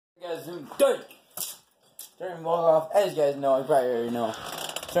guys doing good? Turning vlog off, as you guys know, you probably already know.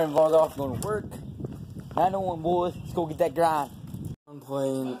 Turning vlog off, going to work. 901 boys, let's go get that grind. I'm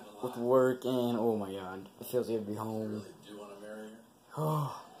playing with work and oh my god, it feels good to be home. Do you want to marry her?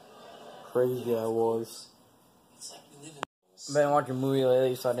 Oh, crazy I was. I've been watching a movie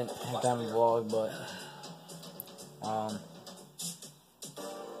lately, so I didn't have time to vlog, but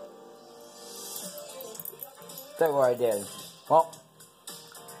that's what I did. Well,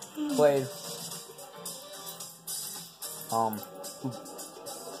 played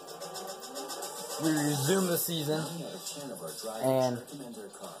we resumed the season, and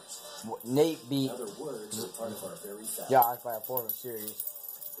Nate beat Josh by a 4th series,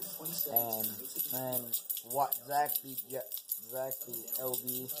 and then what Zach beat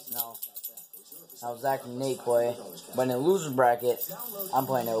LB. Now Zach and Nate play, but in the loser bracket, I'm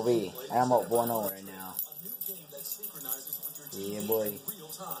playing LB, and I'm up 1-0 right now. Yeah, boy.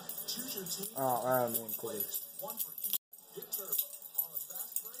 I'm doing quick.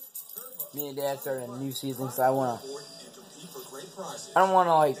 Me and Dad started a new season, so I don't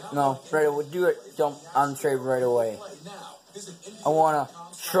wanna right away, jump on trade right away. I wanna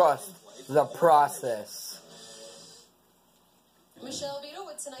trust the process.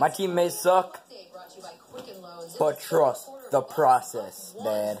 My team may suck, but trust the process,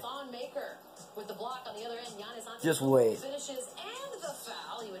 Dad. Just wait.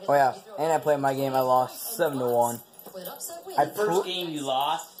 Oh yeah, and I played my game. I lost 7-1. First game you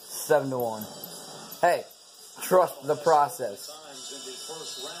lost 7-1. Hey, trust the process.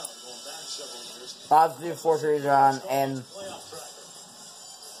 Odds do 4 series are on, and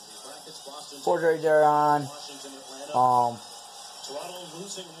 4 series are on.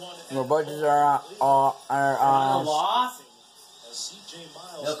 Your budgets are on.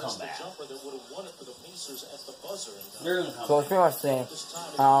 They'll come back. So it's pretty much the same.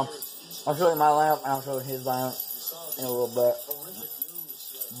 I'll show you my lineup, and I'll show you his lineup in a little bit.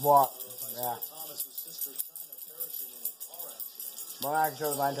 But, yeah. But I'm not going to show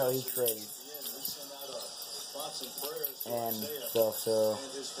his line until he trades. And stuff, so.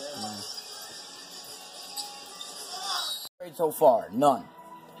 Trade so far, none.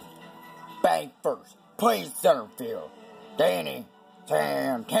 Bank first. Plays center field. Danny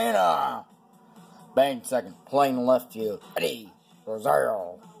Santana. Bank second. Playing left field. Eddie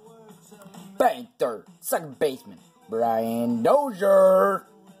Rosario. Bank third. Second baseman. Brian Dozier.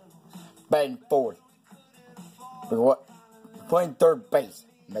 Bank fourth. Playing third base.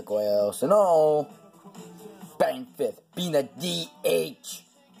 Miguel Sano. Bank fifth. Being a DH.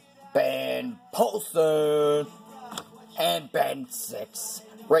 Ben Paulson. And bank sixth.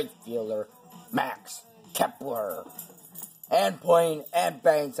 Right fielder. Max Kepler. And playing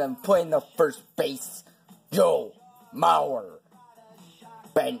the first base, Joe Mauer.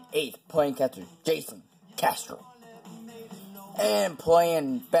 Batting 8th, playing catcher, Jason Castro. And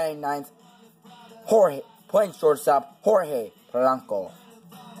batting 9th, playing shortstop, Jorge Polanco.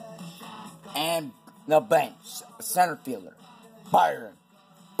 And the bench, center fielder, Byron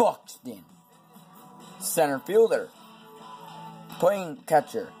Buxton. Center fielder, playing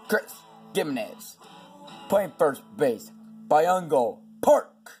catcher, Chris Gimenez. Playing first base, Byungo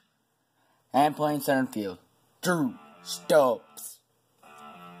Park. And playing center field, Drew Stubbs.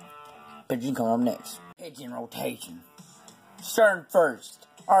 Pitching coming up next. Pitching rotation. Starting first.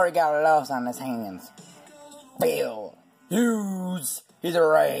 Already got a loss on his hands. Bill Hughes. He's a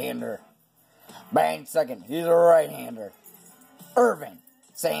right-hander. Batting second. He's a right-hander. Irvin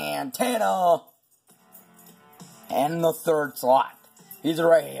Santana. And the third slot. He's a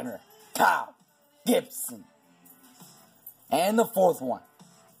right-hander. Kyle Gibson. And the fourth one.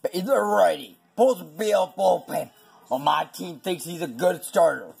 He's a righty. Supposed to be a bullpen. Well, my team thinks he's a good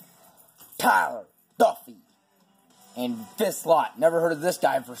starter. Tyler Duffy. And fifth slot. Never heard of this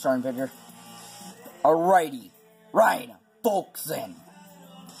guy for starting pitcher. A righty. Ryan Folkson.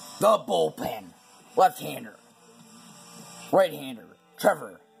 The bullpen. Left-hander. Right-hander.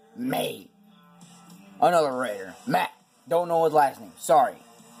 Trevor May. Another Raider. Matt. Don't know his last name. Sorry.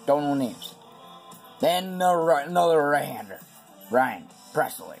 Don't know names. Then another right-hander, Ryan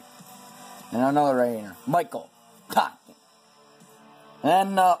Presley. And another right-hander, Michael Compton.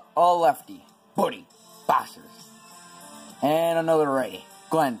 And a lefty, Buddy Boshers. And another righty,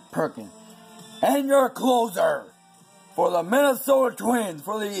 Glenn Perkins. And your closer for the Minnesota Twins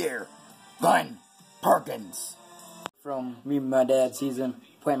for the year, Glenn Perkins. From me and my dad's season,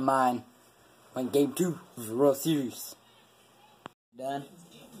 playing mine, playing game 2 of the World Series. Done.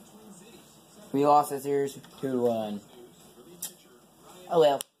 We lost the series 2-1. Oh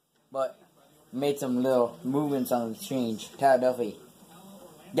well. But made some little movements on the change. Tyler Duffy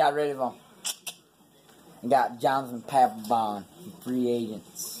got rid of him. And got Jonathan Papelbon, free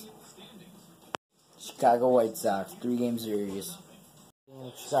agents. Chicago White Sox, 3-game series.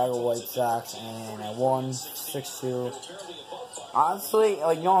 Chicago White Sox, and I won 6-2. Honestly,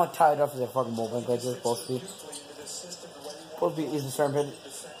 like, you know how tied up for the fucking bullpen pitcher supposed to be is the starting pitcher.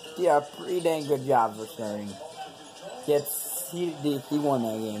 Yeah, pretty dang good job for starting. He won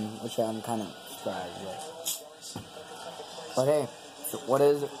that game, which I'm kind of surprised with. But hey, so what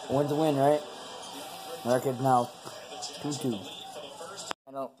is it? Win's a win, right? Record's now 2-2.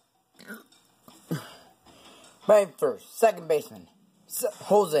 Batting first, second baseman,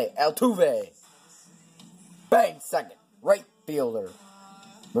 Jose Altuve. Batting second, right fielder,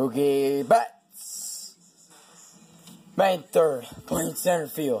 Mookie Betts. Batting third, playing center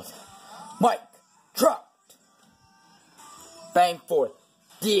field, Mike Trout. Batting fourth,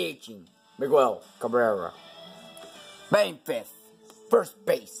 DHing, Miguel Cabrera. Batting fifth, first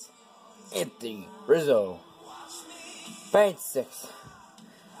base, Anthony Rizzo. Batting sixth,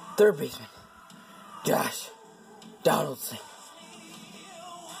 third baseman, Josh Donaldson.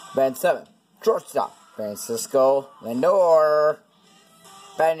 Batting seventh, shortstop, Francisco Lindor.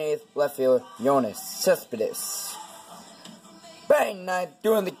 Batting eighth, left fielder, Yoenis Cespedes. Batting ninth,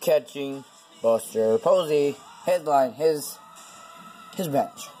 doing the catching, Buster Posey. Headline his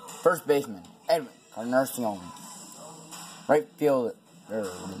bench. First baseman, Edwin Encarnacion. Right fielder,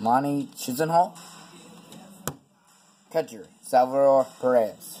 Lonnie Chisenhall. Catcher, Salvador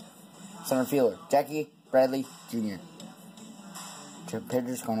Perez. Center fielder, Jackie Bradley Jr. Two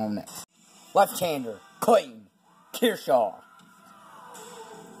pitchers going on next. Left-hander, Clayton Kershaw.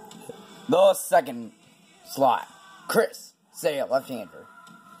 The second slot, Chris Sale, left-hander.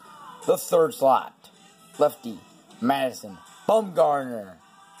 The third slot, lefty, Madison Bumgarner.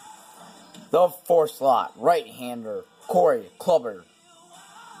 The fourth slot, right-hander, Corey Kluber.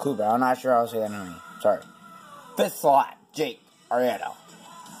 I'm not sure how to say that name. Sorry. Fifth slot, Jake Arrieta.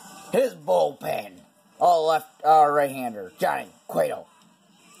 His bullpen, right-hander, Johnny Cueto.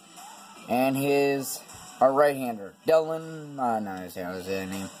 And his right-hander, Dylan, I'm not sure how to say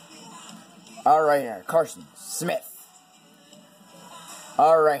that name. Right-hander, Carson Smith.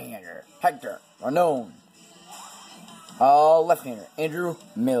 Right-hander, Hector Rondon. Left-hander, Andrew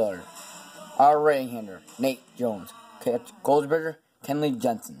Miller. Right-hander, Nate Jones. Goldberger, Kenley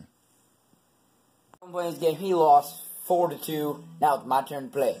Jensen. I'm playing this game. He lost 4-2. Now it's my turn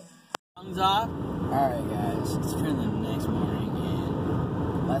to play. Thumbs up. Alright, guys. It's turn the next morning,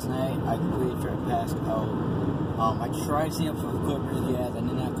 and last night I completely tried to pass out. I tried to see up for the Clippers, I did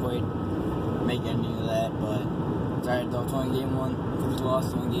not quite make any of that, but it's alright though. It's only game one. Clippers lost,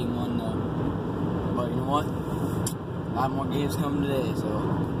 it's only game one though. But you know what? A lot more games coming today, so.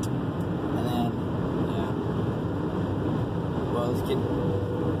 And then, yeah. Well, let's get.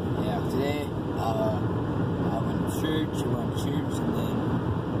 Yeah, today, I went to church, and then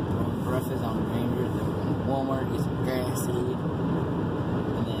breakfast on Rangers, then we went to Walmart, get some grass seed,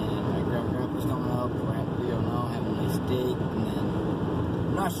 and then my grandpa's coming up, we don't know, having a nice steak, and then,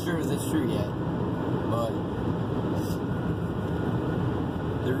 I'm not sure if this is true yet, but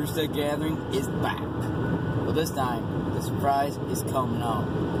the Rooster Gathering is back. But this time, the surprise is coming out.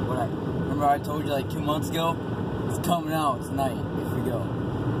 Remember I told you like 2 months ago? It's coming out tonight, if we go.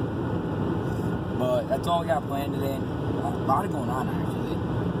 But that's all I got planned today, and a lot going on actually.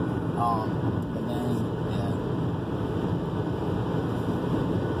 But then, yeah.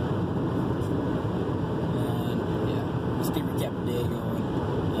 And, yeah. Let's get recap the day going.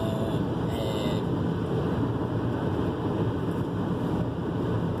 And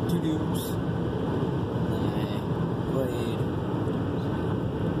to-dos. Then I played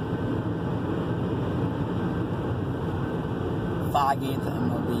five games of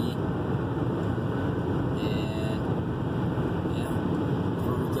MLB.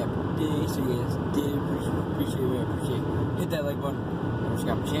 So you guys did appreciate it. Hit that like button,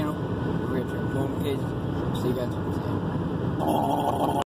 subscribe to my channel, subscribe to my notifications. See you guys next time.